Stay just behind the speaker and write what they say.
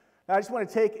I just want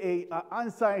to take a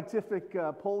unscientific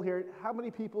poll here. How many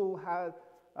people have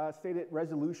stated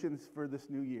resolutions for this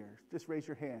new year? Just raise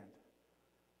your hand.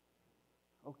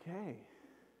 Okay.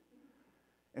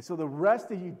 And so the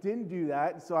rest of you didn't do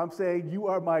that. So I'm saying you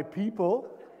are my people.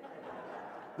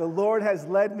 The Lord has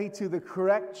led me to the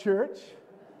correct church.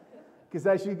 Because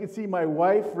as you can see, my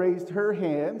wife raised her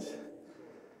hand.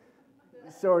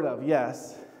 Sort of,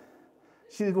 yes.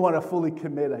 She didn't want to fully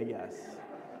commit, I guess.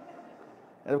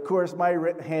 And of course, my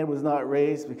hand was not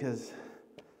raised because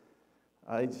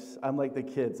I'm like the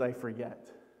kids, I forget,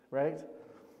 right?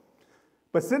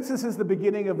 But since this is the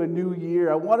beginning of a new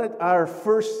year, I wanted our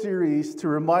first series to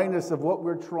remind us of what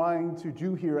we're trying to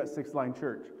do here at Sixth Line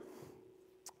Church.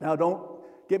 Now, don't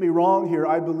get me wrong here.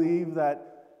 I believe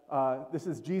that this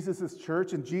is Jesus'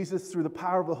 church, and Jesus, through the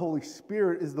power of the Holy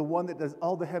Spirit, is the one that does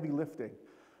all the heavy lifting.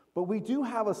 But we do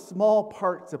have a small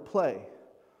part to play.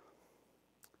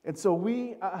 And so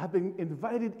we have been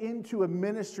invited into a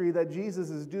ministry that Jesus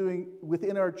is doing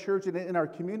within our church and in our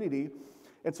community.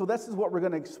 And so this is what we're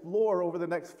going to explore over the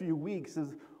next few weeks,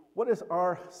 is what is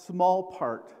our small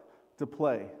part to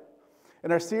play.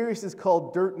 And our series is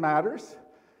called Dirt Matters,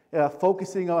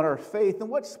 focusing on our faith. And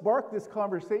what sparked this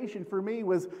conversation for me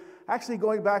was actually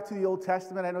going back to the Old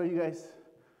Testament. I know you guys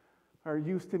are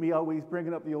used to me always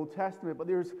bringing up the Old Testament, but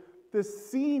there's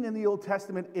this scene in the Old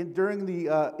Testament during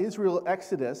the Israel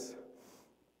Exodus,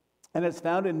 and it's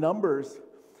found in Numbers.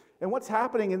 And what's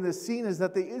happening in this scene is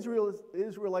that the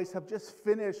Israelites have just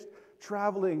finished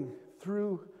traveling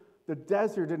through the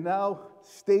desert and now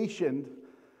stationed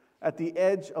at the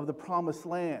edge of the Promised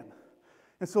Land.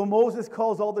 And so Moses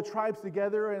calls all the tribes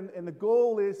together, and the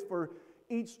goal is for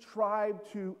each tribe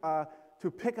to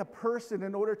pick a person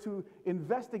in order to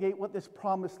investigate what this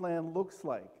Promised Land looks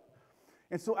like.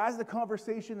 And so as the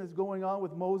conversation is going on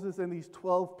with Moses and these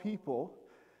 12 people,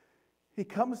 he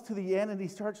comes to the end and he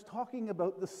starts talking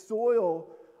about the soil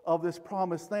of this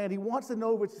Promised Land. He wants to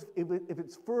know if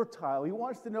it's fertile. He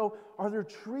wants to know, are there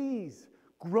trees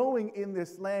growing in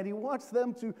this land? He wants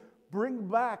them to bring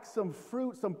back some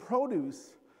fruit, some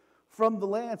produce from the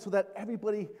land so that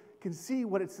everybody can see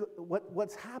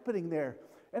what's happening there.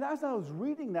 And as I was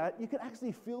reading that, you can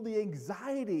actually feel the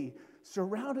anxiety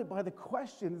surrounded by the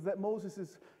questions that Moses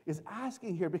is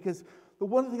asking here, because the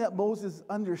one thing that Moses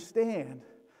understands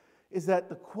is that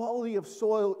the quality of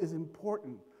soil is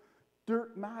important.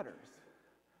 Dirt matters.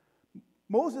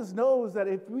 Moses knows that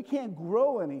if we can't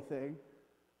grow anything,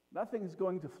 nothing is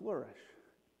going to flourish.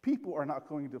 People are not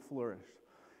going to flourish.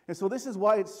 And so this is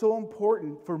why it's so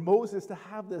important for Moses to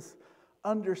have this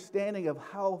understanding of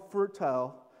how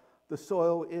fertile the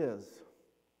soil is.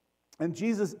 And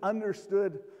Jesus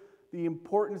understood the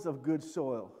importance of good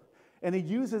soil. And he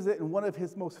uses it in one of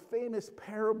his most famous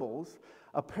parables,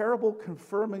 a parable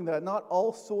confirming that not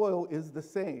all soil is the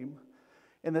same,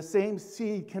 and the same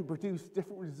seed can produce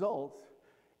different results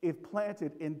if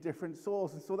planted in different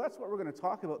soils. And so that's what we're going to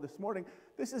talk about this morning.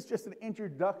 This is just an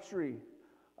introductory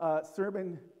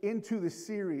sermon into the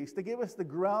series to give us the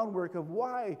groundwork of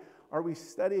why are we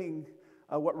studying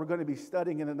what we're going to be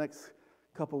studying in the next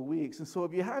couple of weeks. And so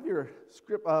if you have your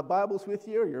Bibles with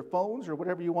you, or your phones, or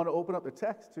whatever you want to open up the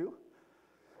text to,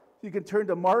 you can turn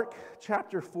to Mark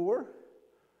chapter 4,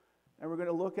 and we're going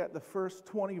to look at the first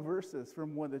 20 verses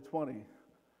from 1 to 20.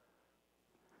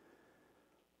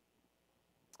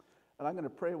 And I'm going to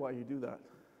pray while you do that.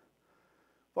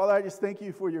 Father, I just thank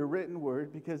you for your written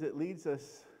word, because it leads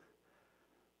us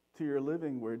to your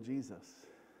living word, Jesus.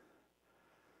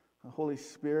 Holy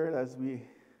Spirit, as we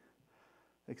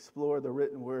explore the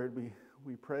written word,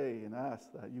 we pray and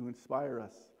ask that you inspire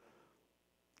us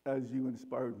as you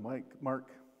inspired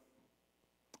Mark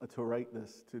to write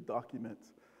this, to document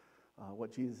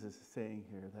what Jesus is saying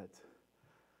here, that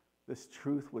this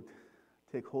truth would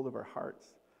take hold of our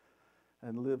hearts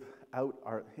and live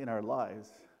out in our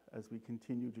lives as we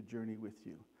continue to journey with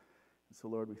you. And so,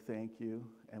 Lord, we thank you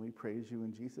and we praise you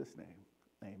in Jesus' name.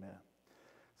 Amen.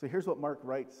 So here's what Mark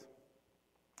writes.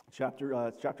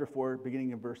 Chapter 4,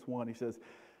 beginning in verse 1, he says,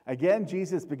 "Again,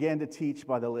 Jesus began to teach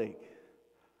by the lake.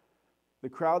 The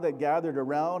crowd that gathered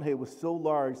around him was so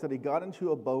large that he got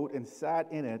into a boat and sat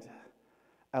in it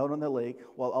out on the lake,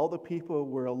 while all the people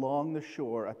were along the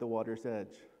shore at the water's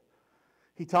edge.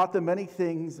 He taught them many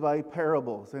things by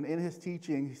parables, and in his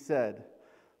teaching he said,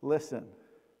 'Listen,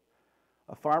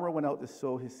 a farmer went out to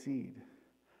sow his seed.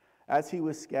 As he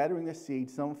was scattering the seed,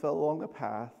 some fell along the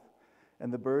path,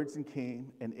 and the birds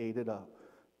came and ate it up.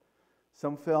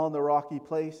 Some fell in the rocky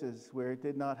places where it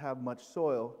did not have much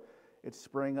soil. It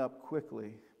sprang up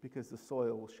quickly because the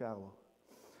soil was shallow.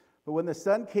 But when the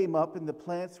sun came up and the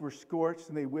plants were scorched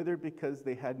and they withered because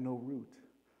they had no root.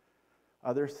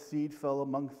 Other seed fell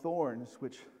among thorns,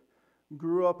 which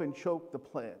grew up and choked the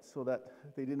plants so that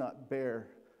they did not bear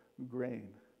grain.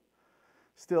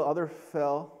 Still other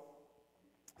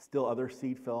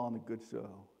seed fell on the good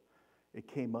soil. It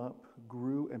came up,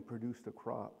 grew, and produced a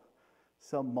crop,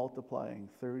 some multiplying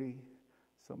 30,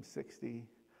 some 60,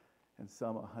 and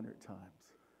some 100 times.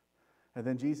 And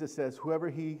then Jesus says, whoever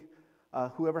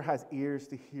has ears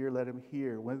to hear, let him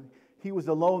hear. When he was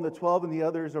alone, the 12 and the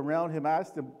others around him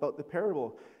asked him about the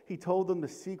parable. He told them, the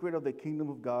secret of the kingdom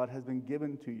of God has been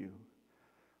given to you.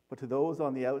 But to those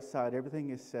on the outside, everything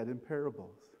is said in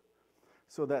parables,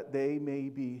 so that they may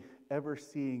be ever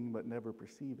seeing but never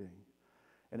perceiving,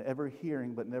 and ever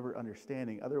hearing but never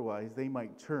understanding. Otherwise, they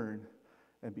might turn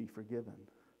and be forgiven.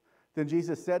 Then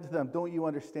Jesus said to them, don't you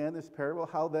understand this parable?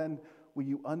 How then will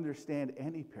you understand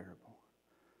any parable?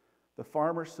 The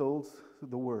farmer sows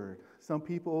the word. Some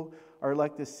people are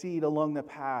like the seed along the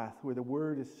path where the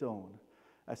word is sown.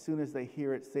 As soon as they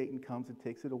hear it, Satan comes and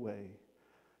takes away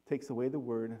the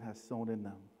word and has sown in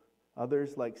them.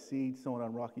 Others, like seed sown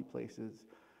on rocky places,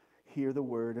 hear the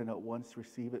word and at once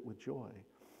receive it with joy.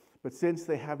 But since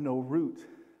they have no root,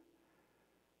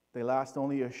 they last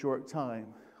only a short time.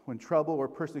 When trouble or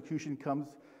persecution comes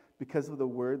because of the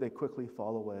word, they quickly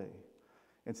fall away.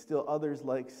 And still others,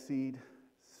 like seed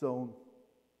sown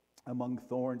among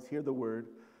thorns, hear the word,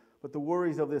 but the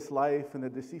worries of this life and the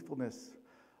deceitfulness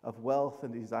of wealth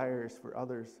and desires for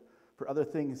other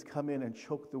things come in and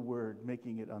choke the word,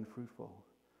 making it unfruitful.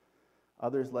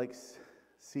 Others, like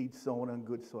seed sown on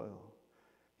good soil,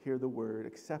 hear the word,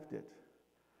 accept it,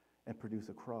 and produce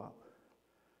a crop.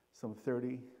 Some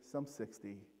 30, some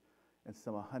 60, and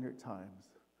some 100 times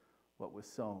what was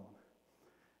sown.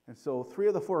 And so 3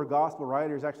 of the 4 gospel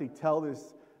writers actually tell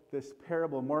this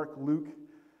parable, Mark, Luke,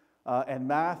 and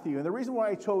Matthew. And the reason why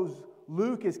I chose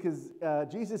Luke is because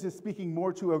Jesus is speaking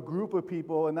more to a group of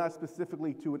people and not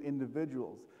specifically to an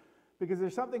individuals. Because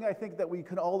there's something I think that we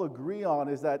can all agree on,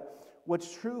 is that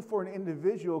what's true for an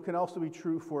individual can also be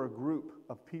true for a group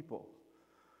of people.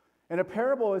 And a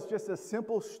parable is just a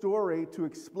simple story to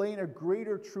explain a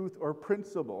greater truth or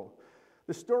principle.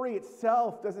 The story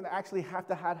itself doesn't actually have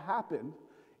to have happened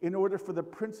in order for the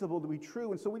principle to be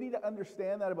true. And so we need to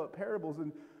understand that about parables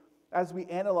and as we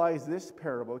analyze this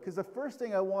parable. Because the first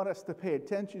thing I want us to pay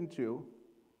attention to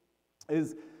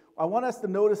is I want us to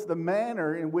notice the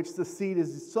manner in which the seed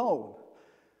is sown.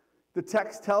 The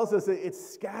text tells us that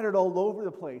it's scattered all over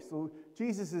the place. So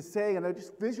Jesus is saying, and I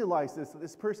just visualize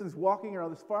this person's walking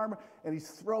around, this farmer, and he's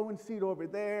throwing seed over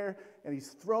there, and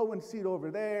he's throwing seed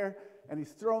over there, and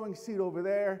he's throwing seed over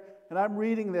there. And I'm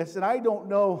reading this, and I don't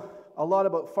know a lot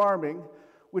about farming,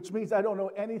 which means I don't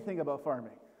know anything about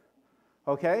farming.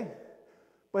 Okay?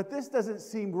 But this doesn't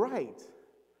seem right.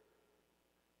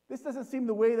 This doesn't seem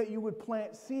the way that you would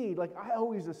plant seed. Like, I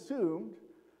always assumed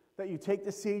that you take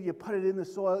the seed, you put it in the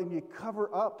soil, and you cover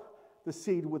up the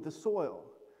seed with the soil.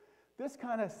 This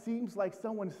kind of seems like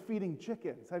someone's feeding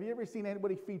chickens. Have you ever seen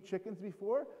anybody feed chickens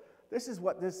before? This is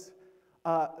what this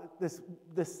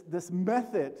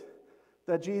method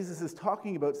that Jesus is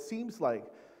talking about seems like.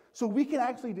 So we can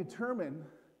actually determine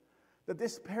that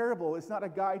this parable is not a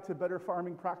guide to better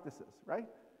farming practices, right?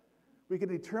 We can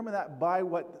determine that by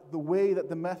the way that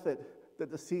the method that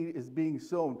the seed is being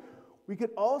sown. We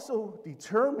could also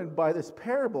determine by this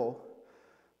parable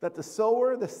that the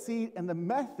sower, the seed, and the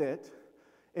method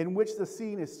in which the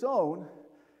seed is sown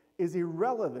is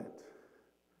irrelevant.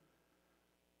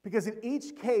 Because in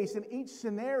each case, in each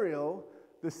scenario,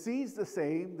 the seed's the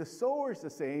same, the sower's the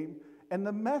same, and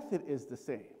the method is the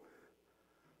same.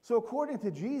 So according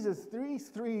to Jesus, these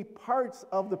 3 parts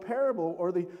of the parable,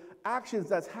 or the actions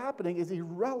that's happening, is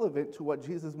irrelevant to what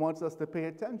Jesus wants us to pay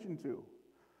attention to.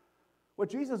 What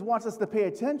Jesus wants us to pay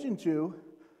attention to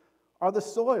are the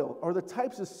soil, or the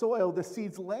types of soil the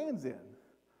seeds lands in.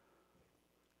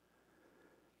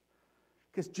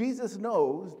 Because Jesus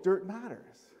knows dirt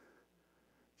matters.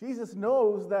 Jesus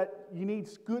knows that you need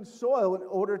good soil in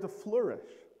order to flourish.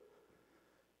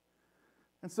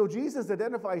 And so Jesus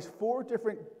identifies 4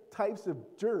 different types of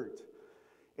dirt.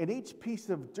 And each piece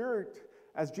of dirt,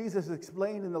 as Jesus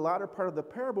explained in the latter part of the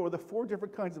parable, are the 4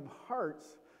 different kinds of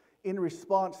hearts in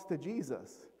response to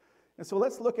Jesus. And so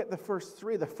let's look at the first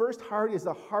 3. The first heart is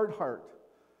a hard heart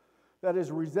that's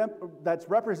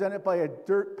represented by a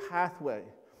dirt pathway.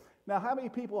 Now, how many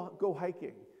people go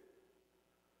hiking?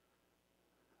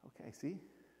 Okay, see?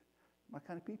 My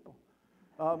kind of people.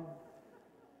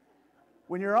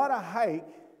 When you're on a hike,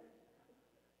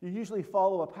 you usually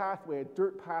follow a pathway, a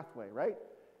dirt pathway, right?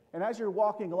 And as you're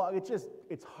walking along,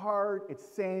 it's hard, it's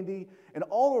sandy, and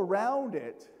all around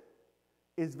it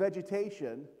is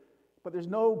vegetation, but there's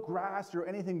no grass or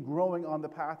anything growing on the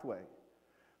pathway.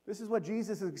 This is what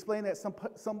Jesus is explaining, that some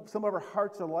of our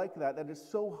hearts are like that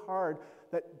it's so hard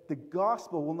that the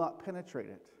gospel will not penetrate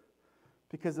it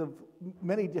because of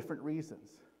many different reasons.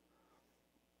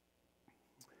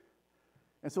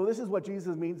 And so this is what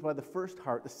Jesus means by the first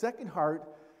heart. The second heart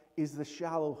is the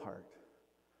shallow heart.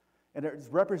 And it's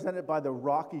represented by the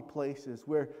rocky places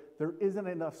where there isn't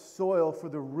enough soil for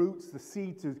the roots, the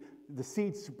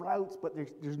seed sprouts, but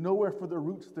there's nowhere for the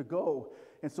roots to go.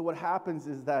 And so what happens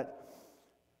is that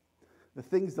the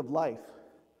things of life,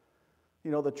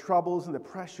 the troubles and the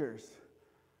pressures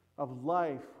of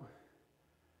life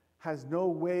has no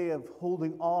way of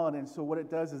holding on. And so what it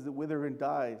does is it withers and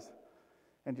dies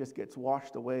and just gets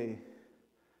washed away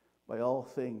by all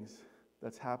things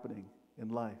that's happening in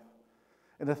life.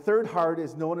 And the third heart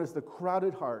is known as the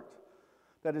crowded heart,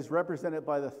 that is represented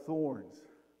by the thorns.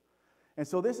 And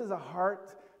so this is a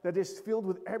heart that is filled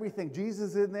with everything.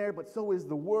 Jesus is in there, but so is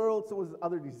the world, so is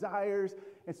other desires.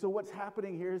 And so what's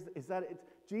happening here is that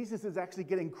Jesus is actually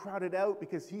getting crowded out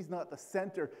because he's not the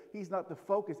center. He's not the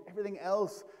focus. Everything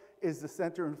else is the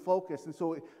center and focus. And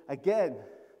so, again,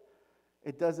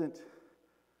 it doesn't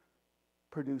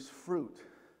produce fruit.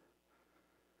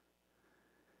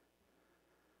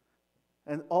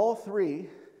 And all three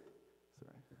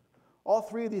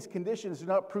of these conditions do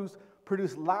not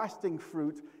produce lasting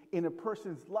fruit in a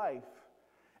person's life.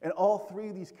 And all three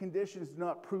of these conditions do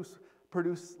not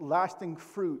produce lasting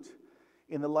fruit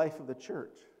in the life of the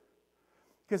church.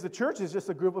 Because the church is just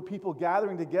a group of people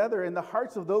gathering together, and the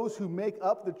hearts of those who make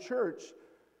up the church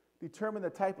determine the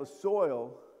type of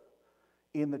soil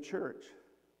in the church.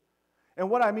 And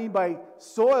what I mean by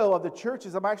soil of the church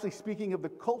is I'm actually speaking of the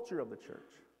culture of the church.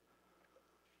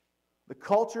 The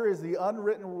culture is the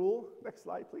unwritten rule. Next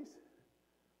slide, please.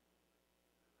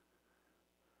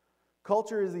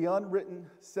 Culture is the unwritten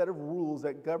set of rules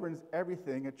that governs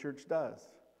everything a church does.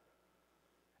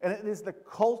 And it is the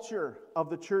culture of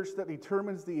the church that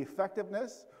determines the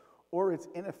effectiveness or its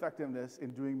ineffectiveness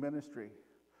in doing ministry.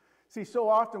 See, so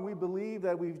often we believe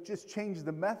that we've just changed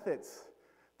the methods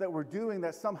that we're doing,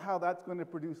 that somehow that's going to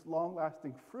produce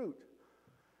long-lasting fruit.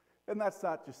 And that's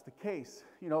not just the case.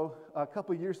 A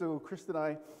couple of years ago, Chris and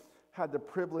I had the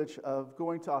privilege of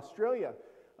going to Australia.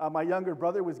 My younger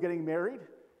brother was getting married,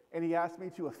 and he asked me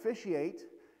to officiate.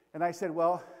 And I said,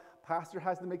 well, pastor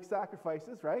has to make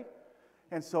sacrifices, right?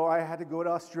 And so I had to go to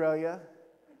Australia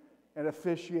and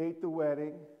officiate the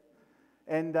wedding.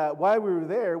 And while we were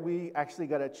there, we actually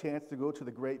got a chance to go to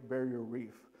the Great Barrier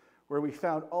Reef, where we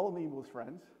found all Nemo's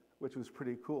friends, which was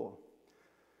pretty cool.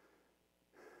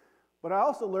 But I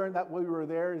also learned that when we were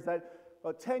there is that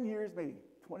about 10 years, maybe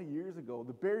 20 years ago,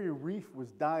 the Barrier Reef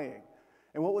was dying.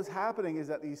 And what was happening is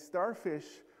that these starfish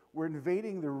were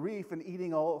invading the reef and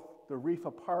eating all the reef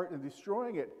apart and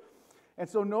destroying it. And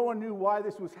so no one knew why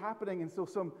this was happening. And so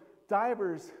some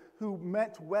divers who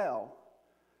meant well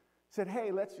said,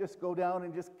 hey, let's just go down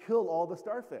and just kill all the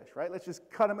starfish, right? Let's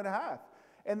just cut them in half.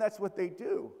 And that's what they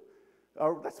do.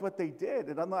 Or that's what they did.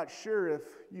 And I'm not sure if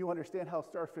you understand how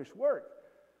starfish work.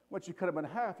 Once you cut them in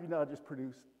half, you now just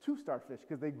produce two starfish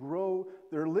because they grow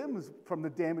their limbs from the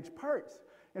damaged parts.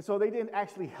 And so they didn't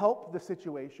actually help the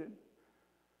situation.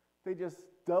 They just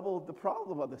doubled the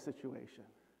problem of the situation.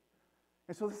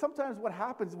 And so sometimes what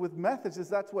happens with methods is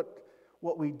that's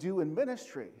what we do in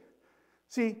ministry.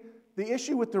 See, the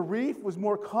issue with the reef was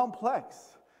more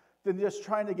complex than just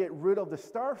trying to get rid of the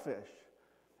starfish.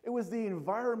 It was the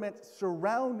environment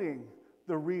surrounding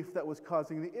the reef that was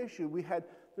causing the issue.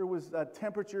 There was a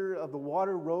temperature of the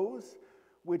water rose,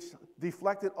 which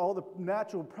deflected all the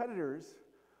natural predators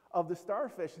of the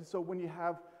starfish. And so when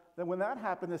that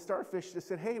happened, the starfish just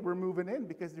said, hey, we're moving in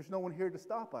because there's no one here to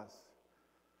stop us.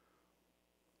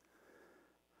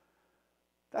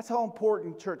 That's how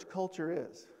important church culture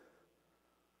is.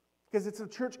 Because it's the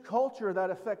church culture that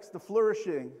affects the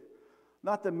flourishing,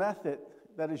 not the method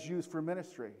that is used for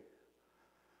ministry.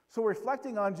 So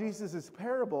reflecting on Jesus'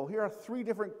 parable, here are three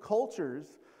different cultures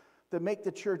that make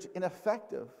the church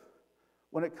ineffective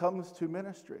when it comes to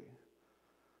ministry.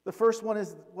 The first one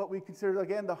is what we consider,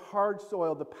 again, the hard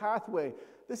soil, the pathway.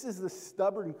 This is the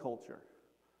stubborn culture.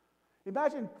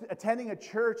 Imagine attending a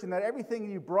church and that everything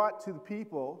you brought to the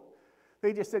people,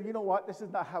 they just said, you know what, this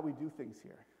is not how we do things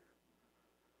here.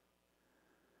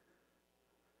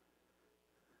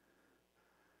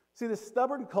 See, the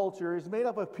stubborn culture is made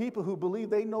up of people who believe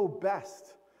they know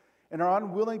best and are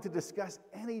unwilling to discuss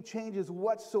any changes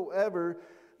whatsoever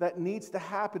that needs to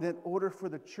happen in order for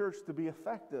the church to be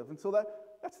effective. And so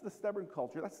that's the stubborn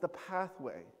culture. That's the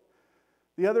pathway.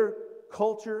 The other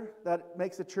culture that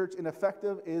makes a church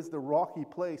ineffective is the rocky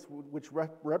place, which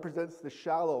represents the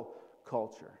shallow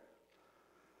culture.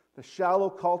 The shallow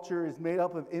culture is made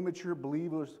up of immature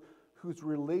believers whose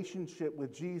relationship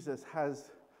with Jesus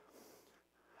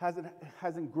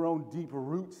hasn't grown deep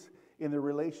roots in their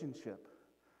relationship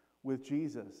with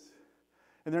Jesus.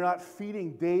 And they're not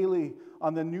feeding daily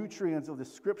on the nutrients of the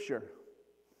Scripture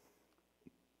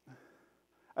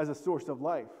as a source of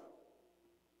life.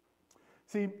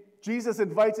 See, Jesus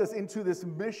invites us into this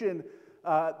mission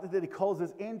that he calls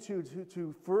us into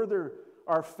to further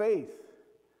our faith.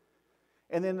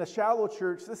 And in the shallow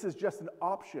church, this is just an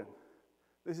option.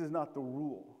 This is not the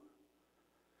rule.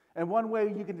 And one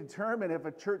way you can determine if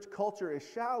a church culture is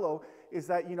shallow is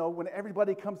that, when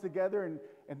everybody comes together and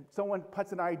someone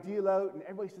puts an ideal out and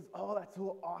everybody says, oh, that's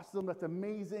so awesome, that's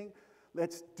amazing,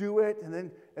 let's do it.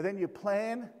 And then you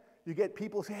plan, you get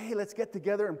people say, hey, let's get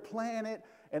together and plan it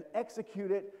and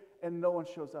execute it, and no one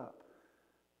shows up.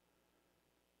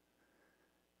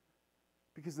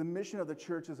 Because the mission of the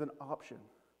church is an option.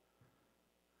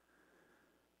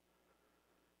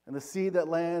 And the seed that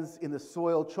lands in the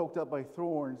soil choked up by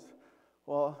thorns,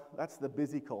 well, that's the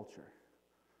busy culture.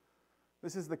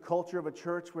 This is the culture of a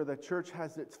church where the church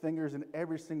has its fingers in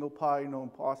every single pie known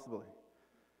possibly.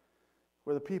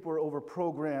 Where the people are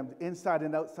overprogrammed inside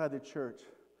and outside the church,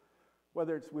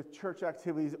 whether it's with church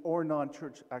activities or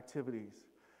non-church activities.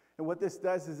 And what this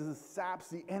does is it saps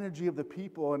the energy of the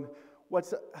people. And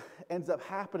what ends up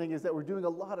happening is that we're doing a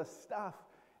lot of stuff.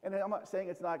 And I'm not saying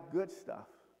it's not good stuff.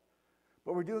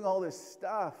 But we're doing all this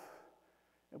stuff,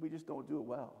 and we just don't do it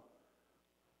well.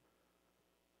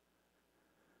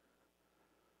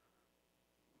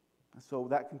 And so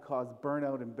that can cause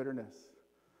burnout and bitterness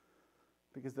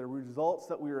because the results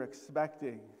that we were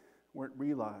expecting weren't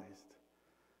realized,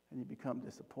 and you become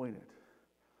disappointed.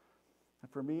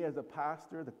 And for me as a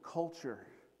pastor, the culture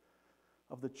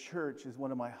of the church is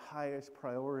one of my highest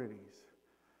priorities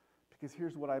because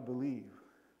here's what I believe.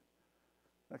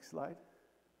 Next slide.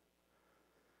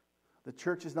 The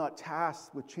church is not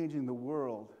tasked with changing the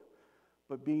world,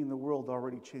 but being the world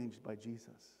already changed by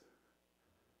Jesus.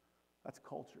 That's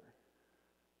culture.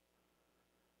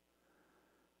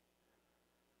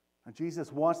 And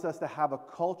Jesus wants us to have a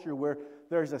culture where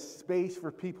there's a space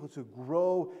for people to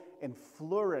grow and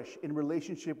flourish in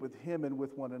relationship with Him and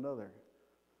with one another.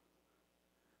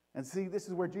 And see, this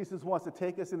is where Jesus wants to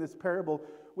take us in this parable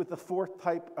with the fourth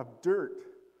type of dirt.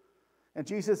 And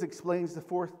Jesus explains the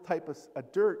fourth type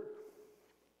of dirt.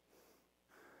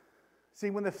 See,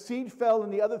 when the seed fell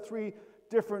in the other three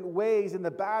different ways in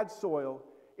the bad soil,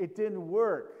 it didn't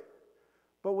work.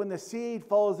 But when the seed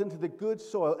falls into the good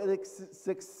soil, it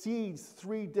succeeds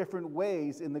three different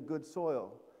ways in the good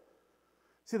soil.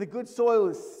 See, the good soil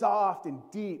is soft and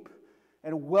deep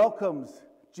and welcomes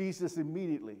Jesus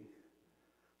immediately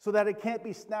so that it can't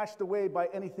be snatched away by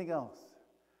anything else.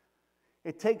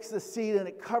 It takes the seed and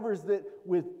it covers it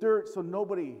with dirt so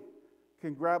nobody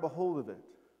can grab a hold of it.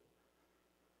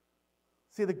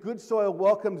 See, the good soil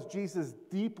welcomes Jesus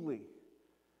deeply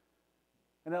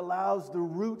and allows the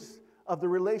roots of the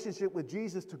relationship with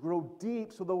Jesus to grow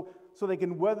deep so they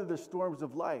can weather the storms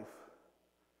of life.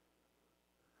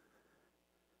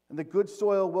 And the good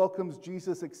soil welcomes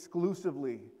Jesus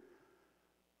exclusively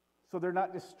so they're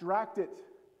not distracted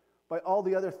by all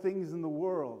the other things in the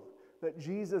world, that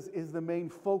Jesus is the main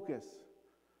focus.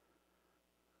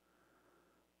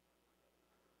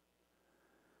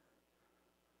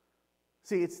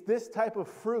 See, it's this type of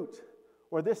fruit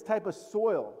or this type of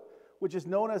soil, which is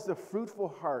known as the fruitful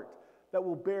heart, that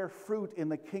will bear fruit in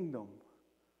the kingdom.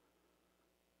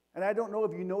 And I don't know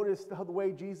if you noticed how the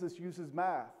way Jesus uses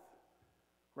math,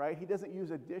 right? He doesn't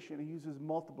use addition, he uses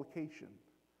multiplication.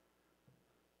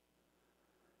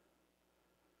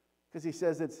 Because he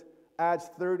says it adds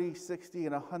 30, 60,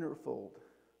 and 100-fold.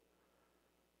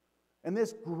 And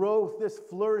this growth, this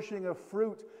flourishing of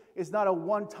fruit is not a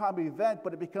one-time event,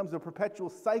 but it becomes a perpetual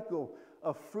cycle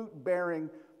of fruit bearing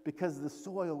because the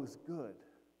soil is good.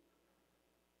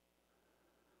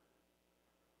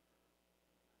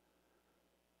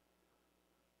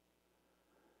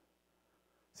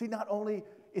 See, not only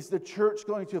is the church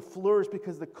going to flourish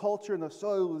because the culture and the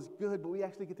soil is good, but we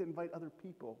actually get to invite other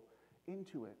people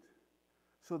into it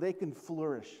so they can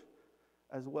flourish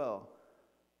as well.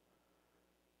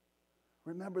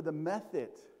 Remember, the method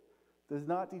does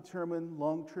not determine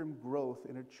long-term growth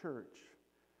in a church,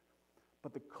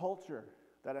 but the culture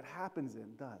that it happens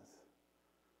in does.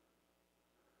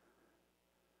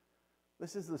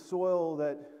 This is the soil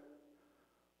that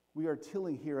we are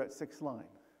tilling here at Sixth Line,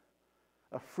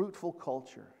 a fruitful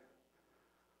culture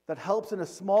that helps in a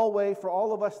small way for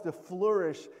all of us to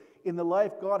flourish in the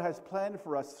life God has planned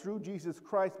for us through Jesus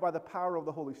Christ by the power of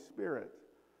the Holy Spirit.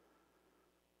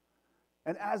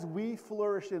 And as we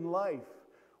flourish in life,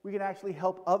 we can actually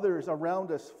help others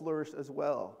around us flourish as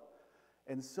well,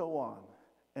 and so on,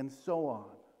 and so on.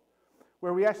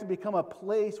 Where we actually become a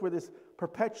place where this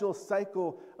perpetual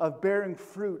cycle of bearing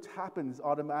fruit happens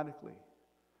automatically.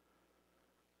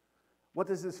 What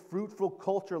does this fruitful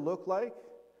culture look like?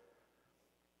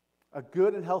 A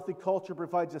good and healthy culture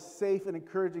provides a safe and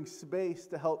encouraging space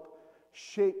to help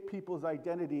shape people's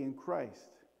identity in Christ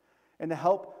and to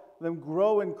help them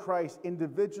grow in Christ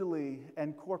individually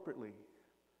and corporately.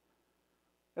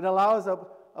 It allows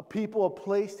a people a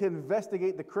place to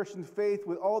investigate the Christian faith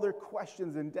with all their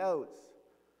questions and doubts.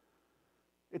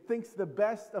 It thinks the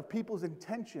best of people's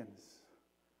intentions.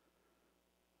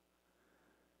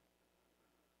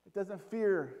 It doesn't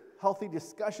fear healthy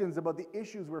discussions about the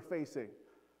issues we're facing.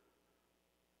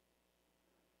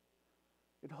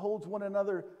 It holds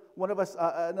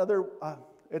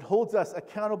it holds us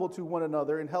accountable to one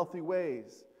another in healthy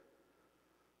ways.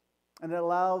 And it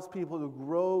allows people to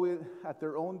grow at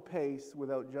their own pace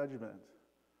without judgment.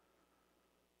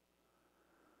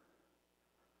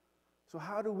 So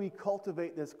how do we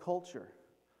cultivate this culture?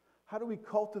 How do we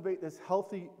cultivate this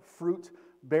healthy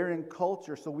fruit-bearing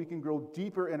culture so we can grow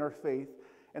deeper in our faith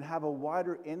and have a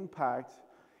wider impact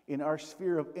in our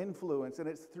sphere of influence? And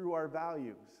it's through our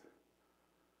values.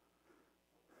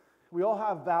 We all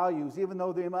have values, even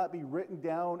though they might be written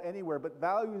down anywhere, but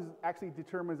values actually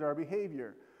determines our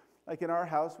behavior. Like in our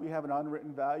house, we have an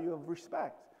unwritten value of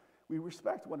respect. We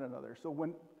respect one another. So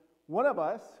when one of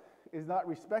us is not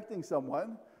respecting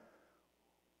someone,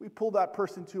 we pull that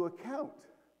person to account.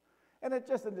 And it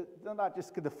not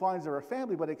just defines our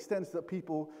family, but extends to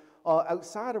people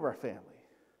outside of our family.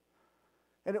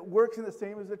 And it works in the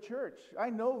same as the church.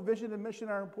 I know vision and mission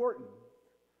are important.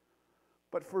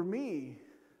 But for me,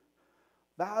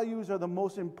 values are the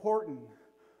most important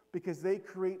because they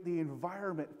create the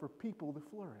environment for people to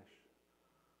flourish.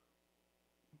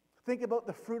 Think about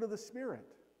the fruit of the Spirit.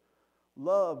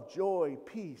 Love, joy,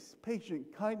 peace, patience,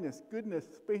 kindness, goodness,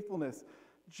 faithfulness,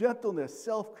 gentleness,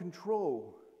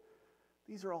 self-control.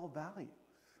 These are all values.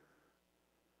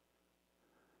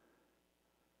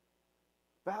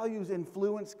 Values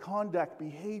influence conduct,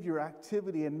 behavior,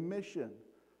 activity, and mission.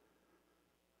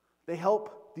 They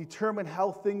help determine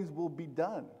how things will be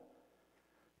done.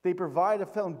 They provide a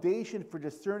foundation for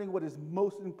discerning what is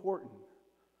most important.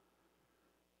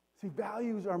 See,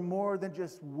 values are more than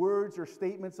just words or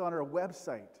statements on our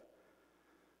website.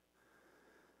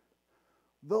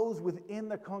 Those within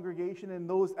the congregation and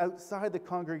those outside the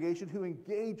congregation who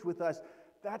engage with us,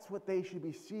 that's what they should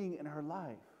be seeing in our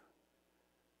life.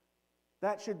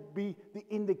 That should be the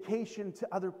indication to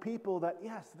other people that,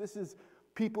 yes, this is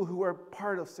people who are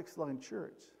part of Sixth Line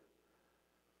Church.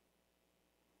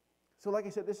 So like I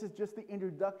said, this is just the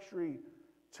introductory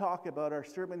talk about our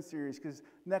sermon series, because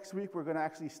next week we're going to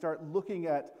actually start looking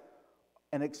at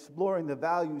and exploring the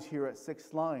values here at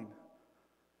Sixth Line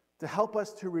to help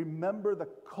us to remember the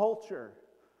culture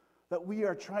that we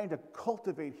are trying to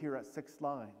cultivate here at Sixth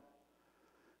Line.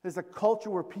 There's a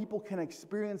culture where people can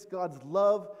experience God's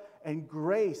love and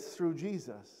grace through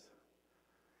Jesus.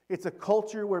 It's a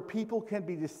culture where people can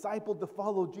be discipled to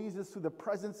follow Jesus through the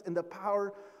presence and the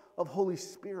power of Holy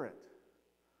Spirit.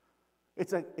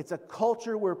 It's a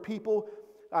culture where people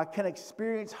can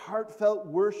experience heartfelt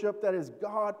worship that is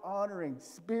God-honoring,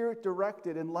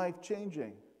 Spirit-directed, and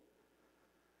life-changing.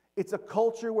 It's a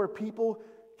culture where people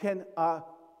can,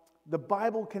 the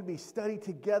Bible can be studied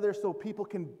together so people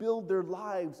can build their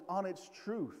lives on its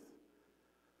truth.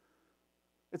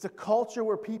 It's a culture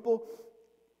where people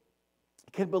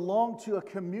can belong to a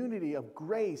community of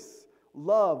grace,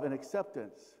 love, and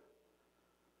acceptance.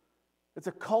 It's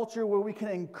a culture where we can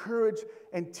encourage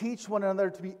and teach one another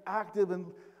to be active and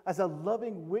as a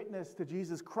loving witness to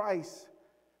Jesus Christ,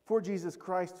 for Jesus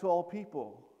Christ to all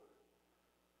people.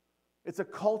 It's a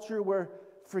culture where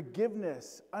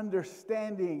forgiveness,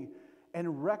 understanding,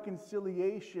 and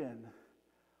reconciliation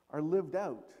are lived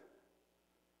out.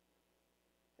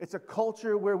 It's a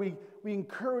culture where we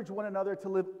encourage one another to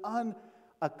live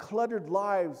uncluttered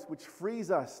lives, which frees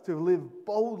us to live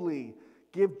boldly,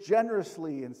 give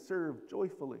generously, and serve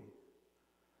joyfully.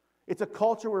 It's a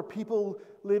culture where people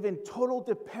live in total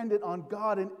dependence on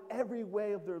God in every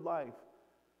way of their life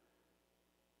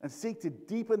and seek to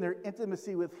deepen their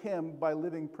intimacy with Him by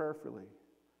living prayerfully.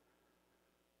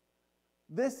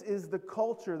 This is the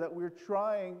culture that we're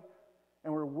trying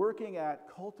and we're working at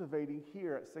cultivating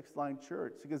here at Sixth Line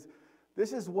Church, because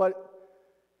this is what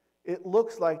it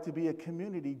looks like to be a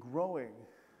community growing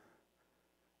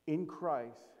in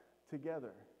Christ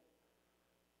together.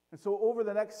 And so over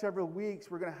the next several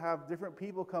weeks, we're going to have different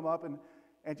people come up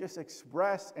and just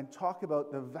express and talk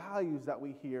about the values that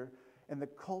we hear and the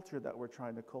culture that we're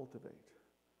trying to cultivate.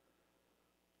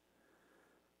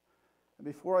 And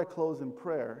before I close in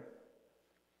prayer,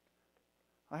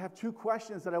 I have 2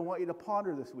 questions that I want you to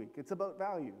ponder this week. It's about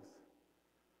values.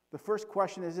 The first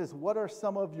question is this: what are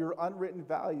some of your unwritten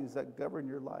values that govern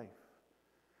your life?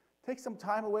 Take some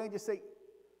time away and just say,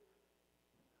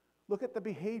 look at the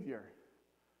behavior,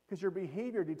 because your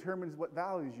behavior determines what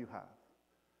values you have.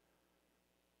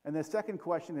 And the second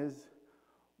question is,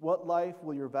 what life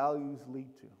will your values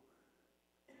lead to?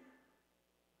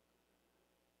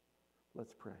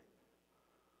 Let's pray.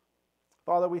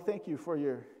 Father, we thank you for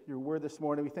your word this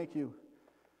morning. We thank you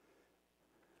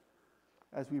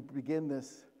as we begin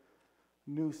this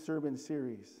new sermon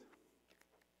series.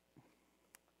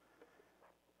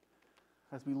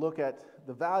 As we look at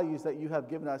the values that you have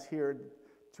given us here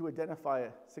to identify a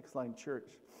Six Line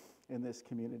Church in this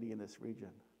community, in this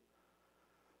region.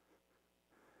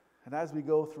 And as we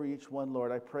go through each one,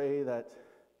 Lord, I pray that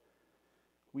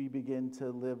we begin to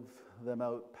live them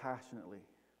out passionately.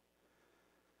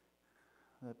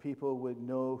 That people would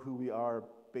know who we are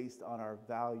based on our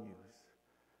values,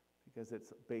 because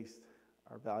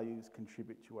our values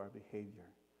contribute to our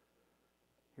behavior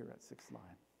here at Six Line.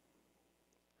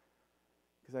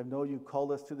 Because I know you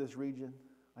called us to this region.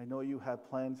 I know you have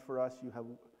plans for us. You have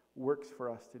works for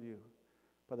us to do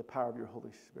by the power of your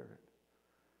Holy Spirit.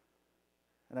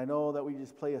 And I know that we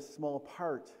just play a small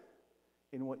part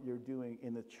in what you're doing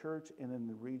in the church and in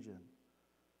the region.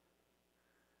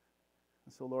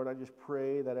 And so, Lord, I just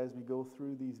pray that as we go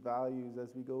through these values,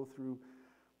 as we go through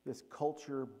this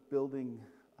culture building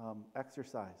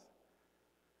exercise,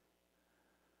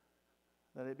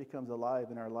 that it becomes alive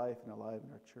in our life and alive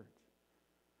in our church.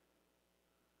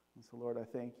 And so, Lord, I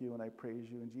thank you and I praise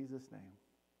you in Jesus' name.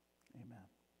 Amen.